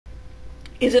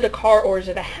Is it a car or is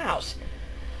it a house?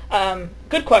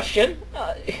 Good question.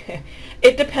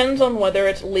 It depends on whether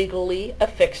it's legally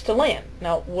affixed to land.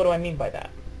 Now, what do I mean by that?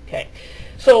 Okay,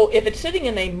 so if it's sitting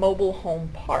in a mobile home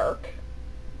park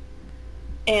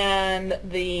and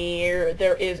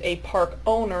there is a park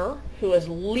owner who is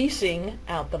leasing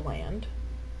out the land,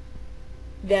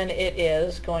 then it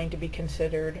is going to be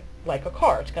considered like a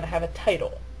car. It's going to have a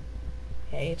title.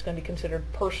 Okay, it's going to be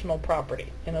considered personal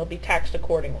property, and it'll be taxed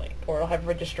accordingly, or it'll have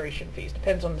registration fees.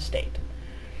 Depends on the state.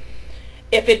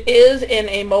 If it is in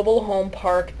a mobile home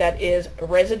park that is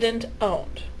resident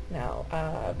owned, now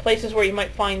places where you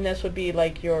might find this would be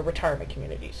like your retirement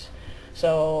communities.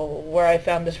 So where I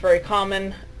found this very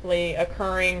commonly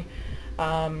occurring,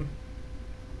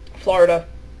 Florida,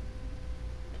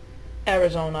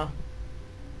 Arizona,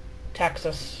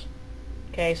 Texas,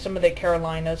 okay, some of the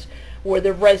Carolinas, where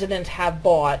the residents have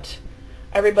bought,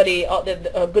 everybody,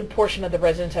 a good portion of the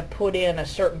residents have put in a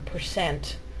certain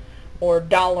percent or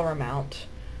dollar amount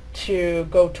to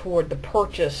go toward the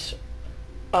purchase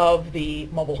of the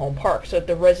mobile home park, so that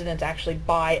the residents actually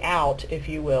buy out, if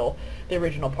you will, the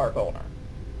original park owner.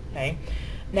 Okay,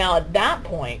 now at that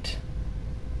point,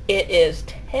 it is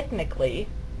technically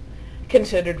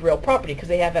considered real property because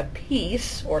they have a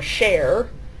piece or share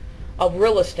of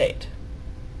real estate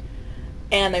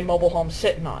and a mobile home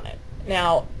sitting on it.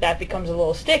 Now that becomes a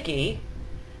little sticky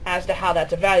as to how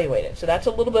that's evaluated. So that's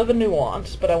a little bit of a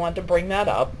nuance, but I want to bring that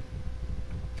up.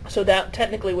 So that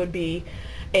technically would be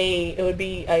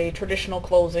a traditional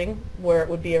closing where it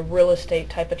would be a real estate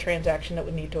type of transaction that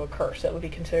would need to occur. So that would be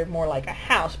considered more like a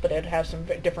house, but it would have some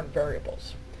different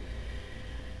variables.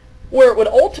 Where it would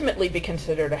ultimately be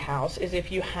considered a house is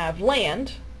if you have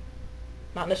land,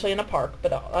 not necessarily in a park,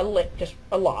 but just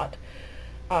a lot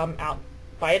out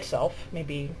by itself,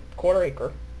 maybe quarter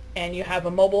acre, and you have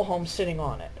a mobile home sitting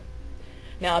on it.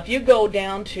 Now if you go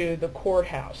down to the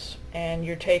courthouse and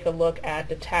you take a look at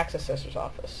the tax assessor's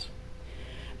office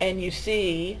and you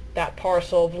see that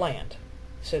parcel of land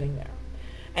sitting there,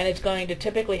 and it's going to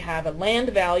typically have a land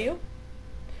value,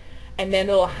 and then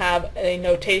it'll have a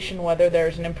notation whether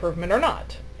there's an improvement or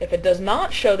not. If it does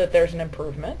not show that there's an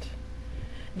improvement,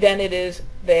 then it is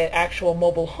the actual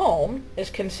mobile home is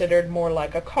considered more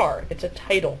like a car. It's a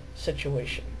title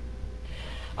situation.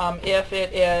 If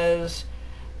it is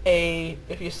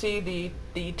if you see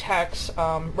the tax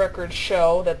records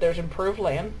show that there's improved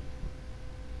land,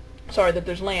 that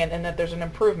there's land and that there's an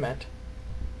improvement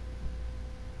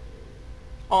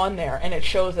on there, and it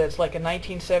shows that it's like a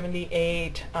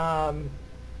 1978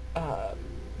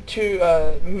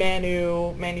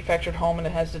 manufactured home, and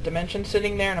it has the dimensions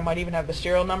sitting there, and it might even have the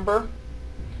serial number,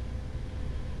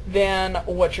 then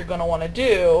what you're going to want to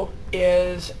do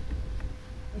is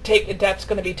that's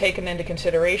going to be taken into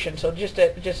consideration. So just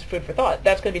food for thought,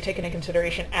 that's going to be taken into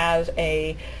consideration as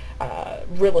a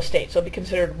real estate, so it'll be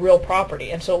considered real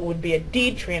property, and so it would be a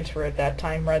deed transfer at that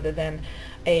time rather than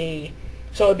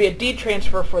so it would be a deed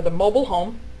transfer for the mobile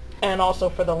home and also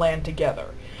for the land together.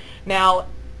 Now,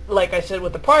 like I said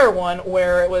with the prior one,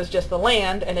 where it was just the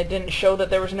land and it didn't show that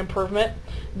there was an improvement,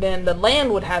 then the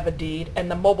land would have a deed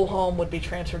and the mobile home would be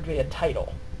transferred via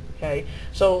title. Okay,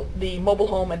 so the mobile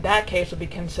home in that case would be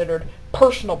considered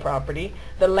personal property.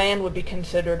 The land would be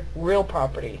considered real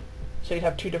property. So you'd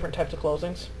have two different types of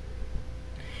closings.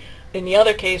 In the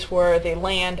other case where the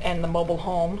land and the mobile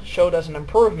home showed as an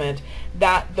improvement,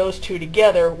 those two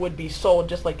together would be sold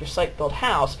just like your site-built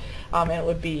house, and it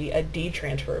would be a deed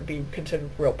transfer. It would be considered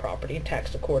real property and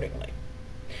taxed accordingly.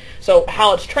 So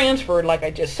how it's transferred, like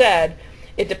I just said,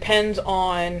 it depends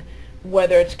on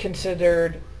whether it's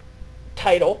considered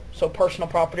title, so personal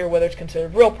property, or whether it's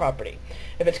considered real property.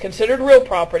 If it's considered real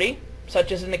property,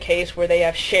 such as in the case where they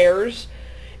have shares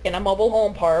in a mobile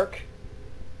home park,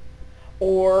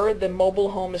 or the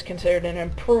mobile home is considered an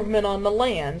improvement on the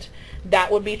land,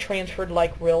 that would be transferred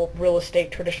like real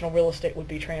estate, traditional real estate would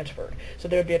be transferred. So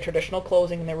there would be a traditional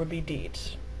closing and there would be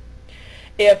deeds.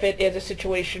 If it is a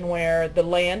situation where the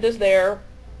land is there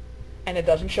and it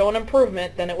doesn't show an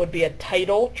improvement, then it would be a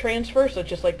title transfer, so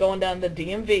just like going down to the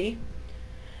DMV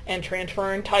and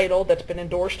transferring title that's been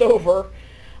endorsed over,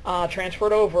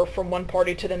 transferred over from one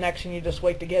party to the next, and you just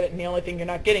wait to get it, and the only thing you're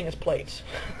not getting is plates.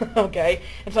 Okay?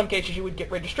 In some cases you would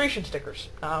get registration stickers.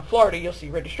 Florida, you'll see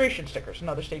registration stickers. In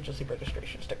other states you'll see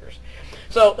registration stickers.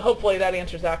 So hopefully that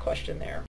answers that question there.